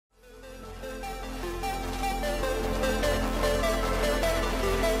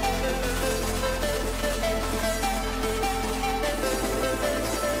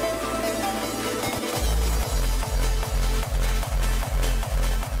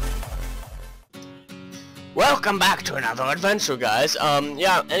Welcome back to another adventure, guys.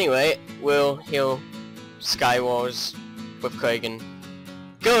 Yeah, anyway, we'll heal SkyWars with Kragen.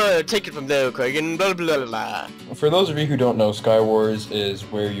 Go, take it from there, Kragen, blah blah blah blah. For those of you who don't know, SkyWars is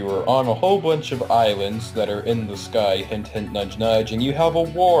where you are on a whole bunch of islands that are in the sky, hint hint nudge nudge, and you have a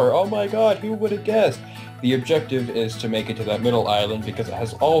war. Oh my god, who would have guessed? The objective is to make it to that middle island because it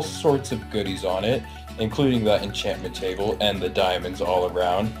has all sorts of goodies on it, including that enchantment table and the diamonds all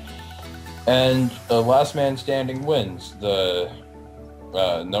around. And the last man standing wins. The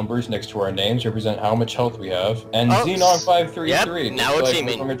numbers next to our names represent how much health we have. And Xenon533. Yep, now we're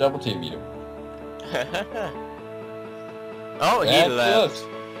teaming. We're going to double team you. Oh, he left.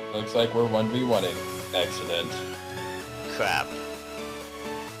 Looks like we're 1v1ing. Excellent. Crap.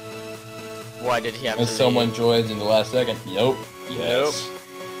 Why did he have to leave? Someone joins in the last second. Nope. Yes. Nope.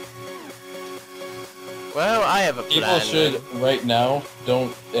 Well, I have a plan. People should, right now,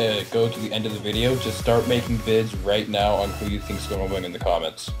 don't go to the end of the video, just start making vids right now on who you think's going to win in the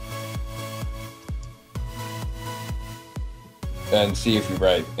comments. And see if you're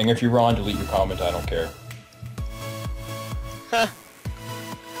right. And if you're wrong, delete your comment, I don't care. Huh.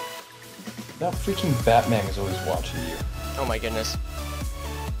 That freaking Batman is always watching you. Oh my goodness.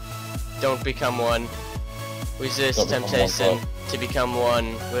 Don't become one. Resist temptation to become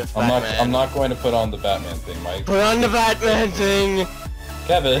one with Batman. I'm not going to put on the Batman thing, Mike. Put on the Batman thing!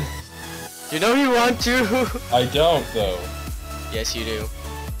 Kevin! You know you want to! I don't, though. Yes, you do.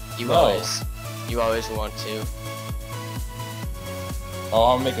 You always want to. Oh,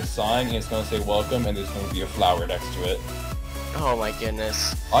 I'll make a sign, and it's going to say welcome, and there's going to be a flower next to it. Oh my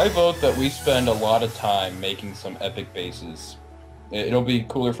goodness. I vote that we spend a lot of time making some epic bases. It'll be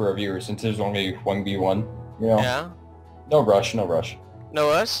cooler for our viewers, since there's only 1v1. You know, yeah. No rush, no rush. No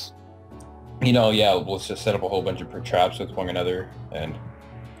rush? You know, yeah, we'll just set up a whole bunch of traps with one another and,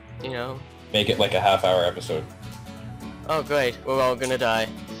 you know, make it like a half-hour episode. Oh great, we're all gonna die.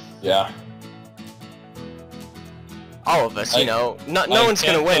 Yeah. All of us, you know. No one's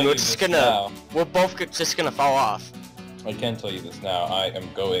gonna win. We're just gonna. We're both just gonna fall off. I can tell you this now. I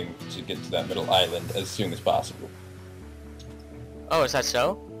am going to get to that middle island as soon as possible. Oh, is that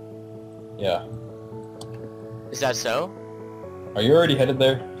so? Yeah. Is that so? Are you already headed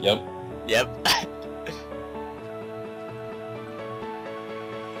there? Yep. Yep.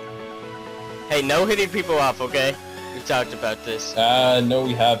 Hey, no hitting people off, okay? We talked about this. No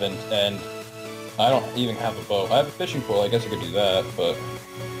we haven't, and I don't even have a boat. I have a fishing pole, I guess I could do that, but...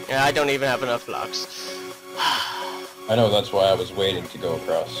 Yeah, I don't even have enough blocks. I know, that's why I was waiting to go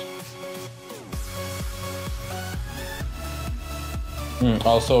across.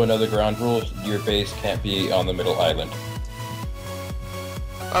 Also, another ground rule, your base can't be on the middle island.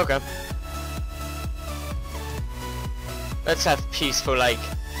 Okay. Let's have peace for like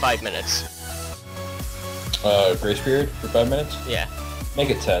 5 minutes. Grace period for 5 minutes? Yeah. Make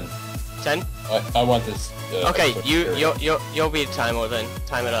it 10. 10? I want this. Okay, you'll be the timer then.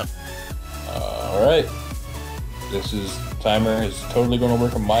 Time it up. Alright. Timer is totally going to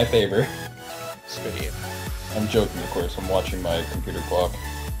work in my favor. Screw you. I'm joking, of course. I'm watching my computer clock.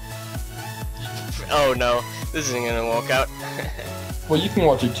 Oh no, this isn't gonna work out. Well, you can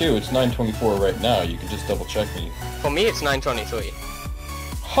watch it too. It's 9:24 right now. You can just double check me. For me, it's 9:23.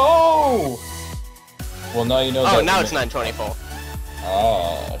 Oh! Well, now you know. Oh, now it's 9:24.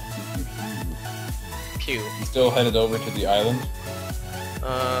 Ah. Pew. You still headed over to the island?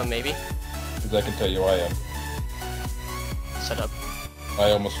 Maybe. Because I can tell you I am. Set up.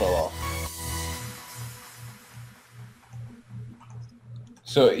 I almost fell off.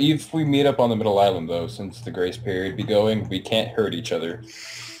 So if we meet up on the middle island, though, since the grace period be going, we can't hurt each other.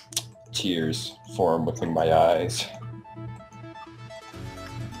 Tears form within my eyes.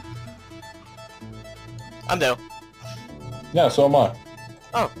 I'm there. Yeah, so am I.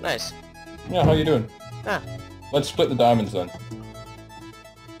 Oh, nice. Yeah, how you doing? Ah. Let's split the diamonds then.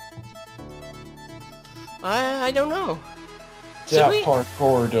 I don't know. Yeah,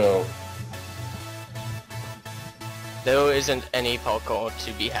 parkour, though. There isn't any parkour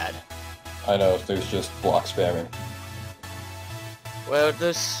to be had. I know, there's just block spamming. Well,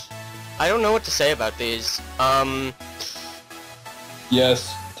 I don't know what to say about these.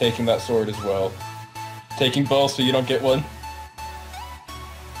 Yes, taking that sword as well. Taking both so you don't get one.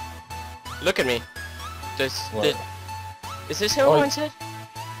 Look at me. Is this Hillborn's head?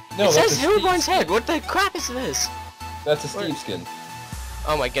 No, it says Hillborn's head! What the crap is this? That's a Steve skin.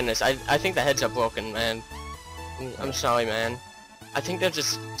 Oh my goodness, I think the heads are broken, man. I'm sorry, man. I think they're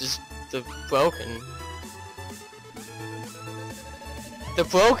just they're broken. They're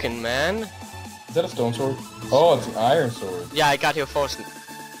broken, man. Is that a stone sword? Oh, it's an iron sword. Yeah, I got here first.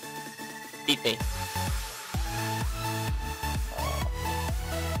 Beat me.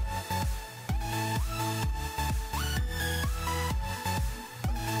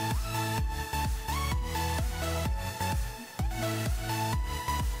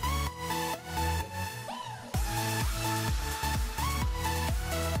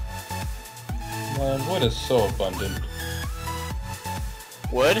 Man, wood is so abundant.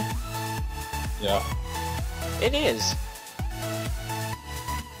 Wood? Yeah. It is.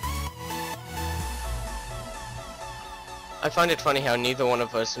 I find it funny how neither one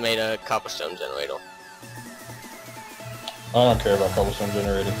of us made a cobblestone generator. I don't care about cobblestone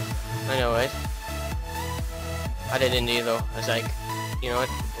generating. I know, right? I didn't either. I was like, you know what?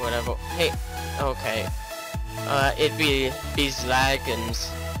 Whatever. Hey, okay. It'd be these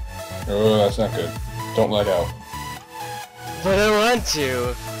lagins. Oh, that's not good. Don't lag out. But I want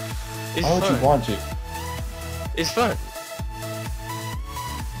to. It's Why would fun. you want to? It's fun.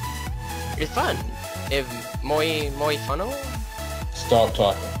 It's fun. If moi funnel? Stop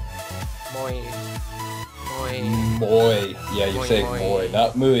talking. Moi. Moi. Yeah, you Moi, say moi. moi.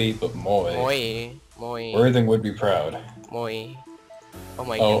 Not muy, but moi. Moi. Worthing would be proud. Moi. Oh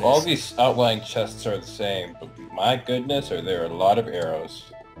my Oh, goodness. all these outlying chests are the same, but my goodness, are there a lot of arrows.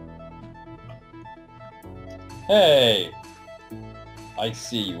 Hey! I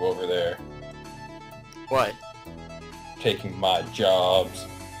see you over there, What? taking my jobs.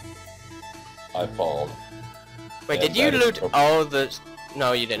 I followed. Wait, Yeah, did you that is loot okay. all the...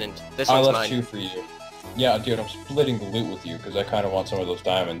 No, you didn't. This I one's left mine. 2 for you. Yeah, dude, I'm splitting the loot with you, because I kind of want some of those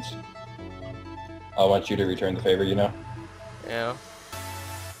diamonds. I want you to return the favor, you know? Yeah.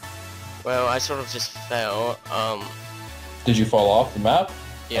 Well, I sort of just fell. Did you fall off the map?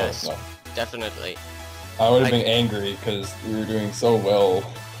 Yes, Oh, no. definitely. I would have I- been angry, because we were doing so well.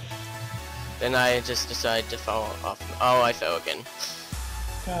 Then I just decided to fall off. Oh, I fell again.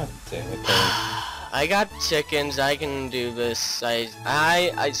 God damn it, Kevin. I got chickens, I can do this.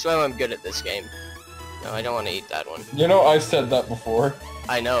 I swear I'm good at this game. No, I don't want to eat that one. You know, I said that before.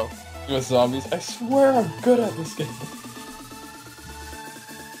 I know. With zombies. I swear I'm good at this game.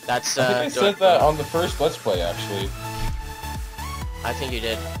 That's, I think I said that on the first Let's Play, actually. I think you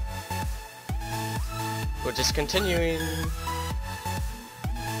did. We're just continuing.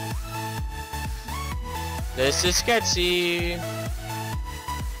 This is sketchy.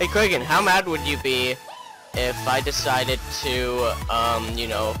 Hey Kragen, how mad would you be if I decided to, you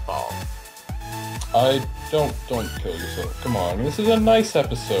know, fall? Don't kill yourself. Come on, this is a nice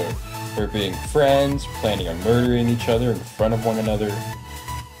episode. We're being friends, planning on murdering each other in front of one another.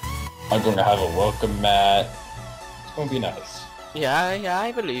 I'm going to have a welcome mat. It's going to be nice. Yeah,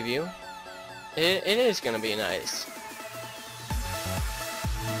 I believe you. It is gonna be nice.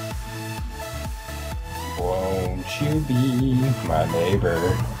 Won't you be my neighbor?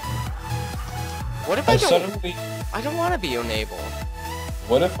 What if I I don't? suddenly... I don't want to be your neighbor.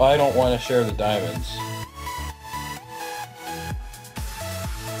 What if I don't want to share the diamonds?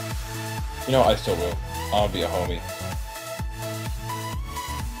 You know, I still will. I'll be a homie.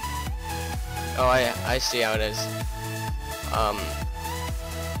 Oh, I see how it is.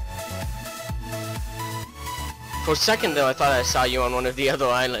 For a second though, I thought I saw you on one of the other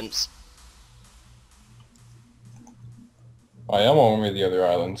islands. I am on one of the other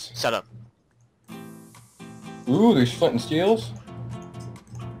islands. Shut up. Ooh, there's flint and steels?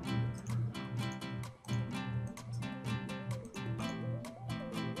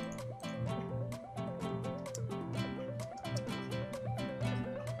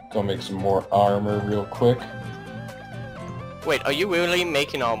 Go make some more armor real quick. Wait, are you really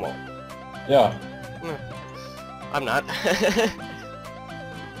making armor? Yeah. I'm not.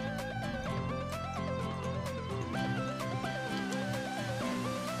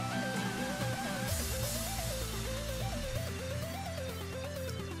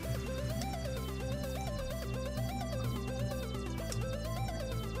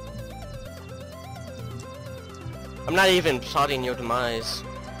 I'm not even plotting your demise.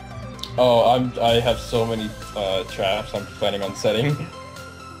 Oh, I have so many traps I'm planning on setting.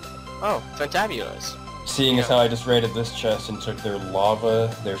 Oh, fantabulous. Seeing as how I just raided this chest and took their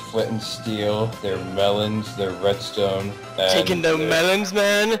lava, their flint and steel, their melons, their redstone, and Taking the melons,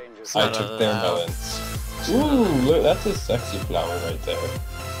 man? It's I not took their allowed. melons. Ooh, look, that's a sexy flower right there.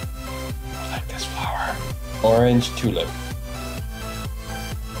 I like this flower. Orange tulip.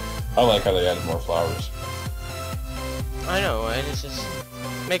 I like how they added more flowers. I know, right? It just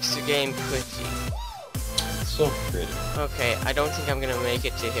makes the game pretty. It's so pretty. Okay, I don't think I'm gonna make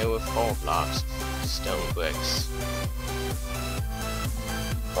it to here with 4 blocks. Stone bricks.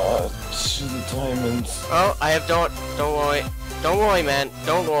 2 diamonds. Oh, I have don't worry. Don't worry, man.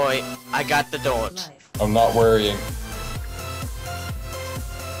 Don't worry. I got the don't. I'm not worrying.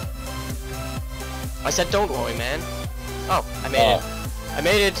 I said don't worry, man. Oh, I made it. I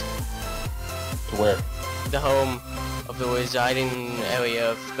made it. To where? The home of the residing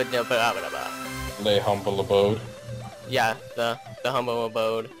area of blah, blah, blah, blah. Lay humble abode. Yeah, the humble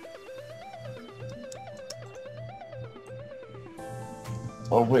abode.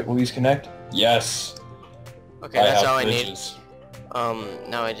 Oh wait, will these connect? Yes. Okay, that's have all I bridges. need.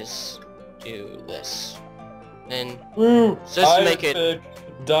 Now I just do this. Then Woo! just to make it.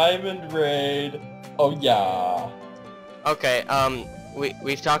 Picked Diamond Raid. Oh yeah. Okay.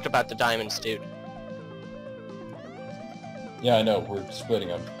 We've talked about the diamonds, dude. Yeah, I know. We're splitting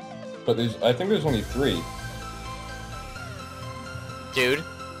them, but I think there's only 3. Dude.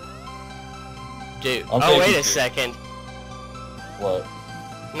 I'm Oh, wait taking a 2. second. What?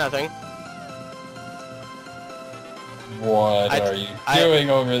 Nothing. What are you doing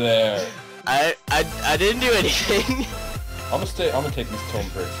over there? I didn't do anything. I'm gonna take these stone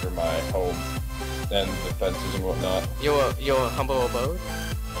bricks for my home and the fences and whatnot. Your humble abode?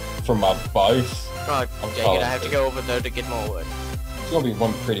 For my base. God dang it! I have to go over there to get more wood. It's gonna be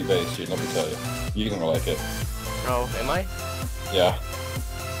one pretty base, dude. Let me tell you. You're gonna like it. Oh, am I? Yeah.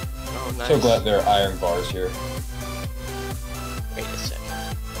 Oh, nice. So glad there are iron bars here. Wait a second.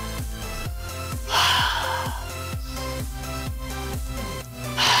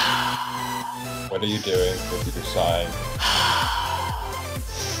 What are you doing with your sighing?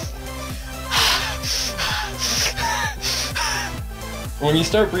 When you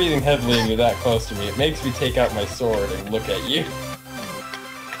start breathing heavily and you're that close to me, it makes me take out my sword and look at you.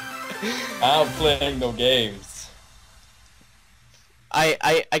 I'm playing no games.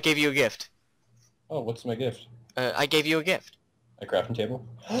 I gave you a gift. Oh, what's my gift? I gave you a gift. A crafting table?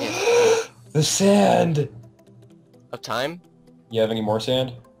 Yes. The sand! Of time? You have any more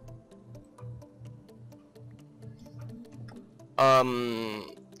sand?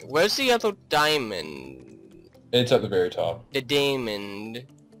 Where's the other diamond? It's at the very top. The diamond.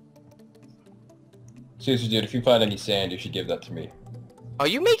 Seriously, dude, if you find any sand, you should give that to me. Are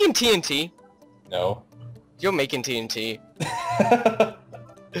you making TNT? No. You're making TNT.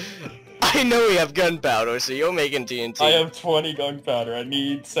 I know we have gunpowder, so you're making TNT. I have 20 gunpowder. I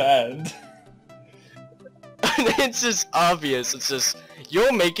need sand. It's just obvious. It's just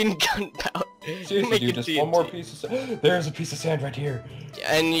you're making gunpowder. Seriously, dude, just one more piece of sand. There's a piece of sand right here.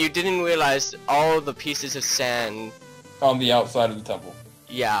 And you didn't realize all the pieces of sand On the outside of the temple.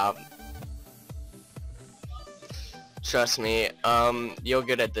 Yeah. Trust me, you're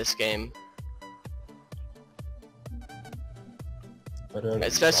good at this game.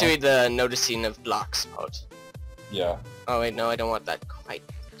 Especially the noticing of blocks part. Yeah. Oh wait, no, I don't want that quite.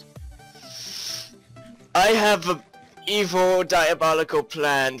 I have a evil, diabolical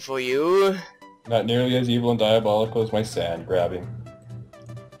plan for you. Not nearly as evil and diabolical as my sand grabbing.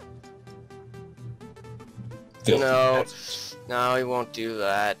 Filthy No, bastards. no, I won't do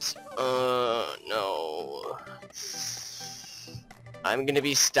that. No. I'm gonna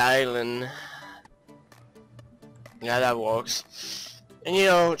be styling. Yeah, that works. And you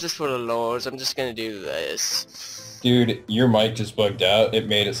know, just for the lores, I'm just gonna do this. Dude, your mic just bugged out. It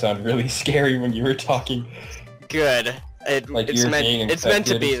made it sound really scary when you were talking. Good. Like It's you're meant. being It's meant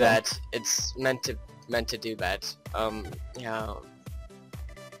to infected be or that. It's meant to do that. Yeah.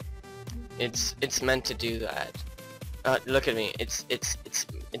 It's meant to do that. Look at me. It's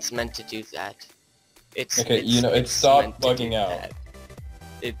meant to do that. Okay, you know, it stopped meant to bugging do out. that.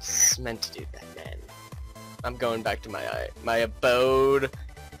 It's meant to do that, man. I'm going back to my abode.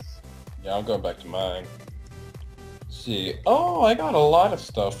 Yeah, I'm going back to mine. Let's see. Oh, I got a lot of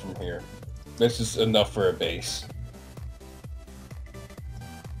stuff from here. This is enough for a base.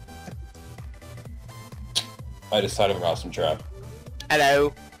 I decided an awesome trap.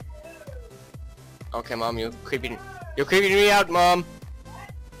 Hello. Okay, Mom, you're creeping me out, Mom.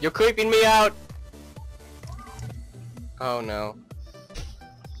 You're creeping me out. Oh no.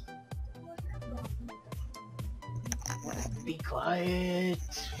 Be quiet.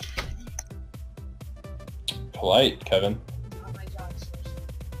 Polite, Kevin.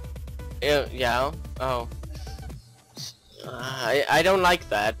 Yeah. Oh. I don't like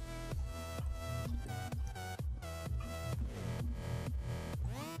that.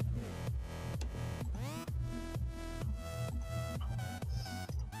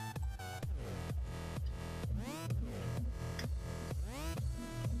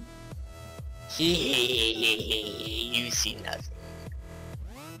 You see nothing.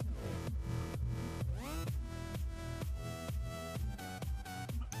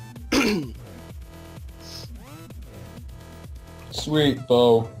 Sweet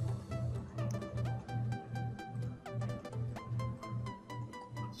bow.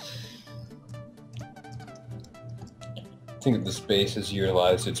 I think this base has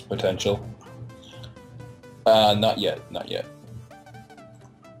utilized its potential. Not yet, not yet.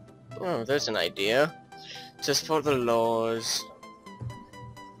 Oh, there's an idea. Just for the laws.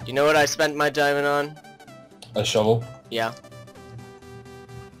 You know what I spent my diamond on? A shovel? Yeah.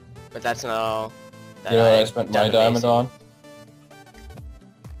 but that's not all. You know what I spent my diamond on?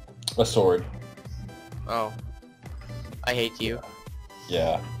 A sword. Oh. I hate you.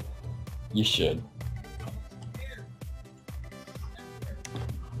 Yeah. You should.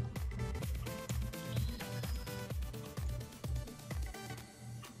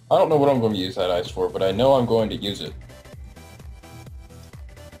 I don't know what I'm going to use that ice for, but I know I'm going to use it.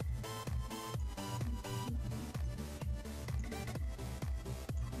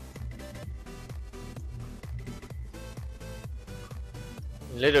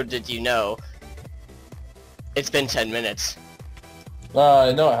 Little did you know, it's been 10 minutes. No,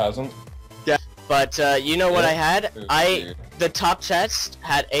 it hasn't. Yeah, but you know what I had? Dude. The top chest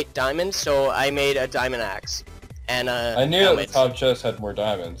had 8 diamonds, so I made a diamond axe. And I knew that the top chest had more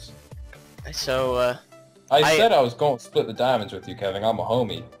diamonds. So, I said I was going to split the diamonds with you, Kevin. I'm a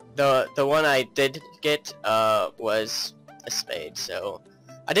homie. The one I did get, was a spade, so...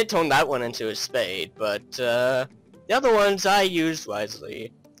 I did turn that one into a spade, but, the other ones I used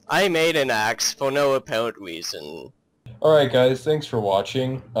wisely. I made an axe for no apparent reason. Alright guys, thanks for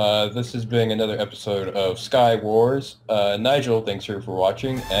watching. This has been another episode of SkyWars. Nigel, thanks for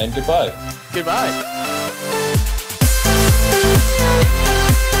watching, and goodbye. Goodbye.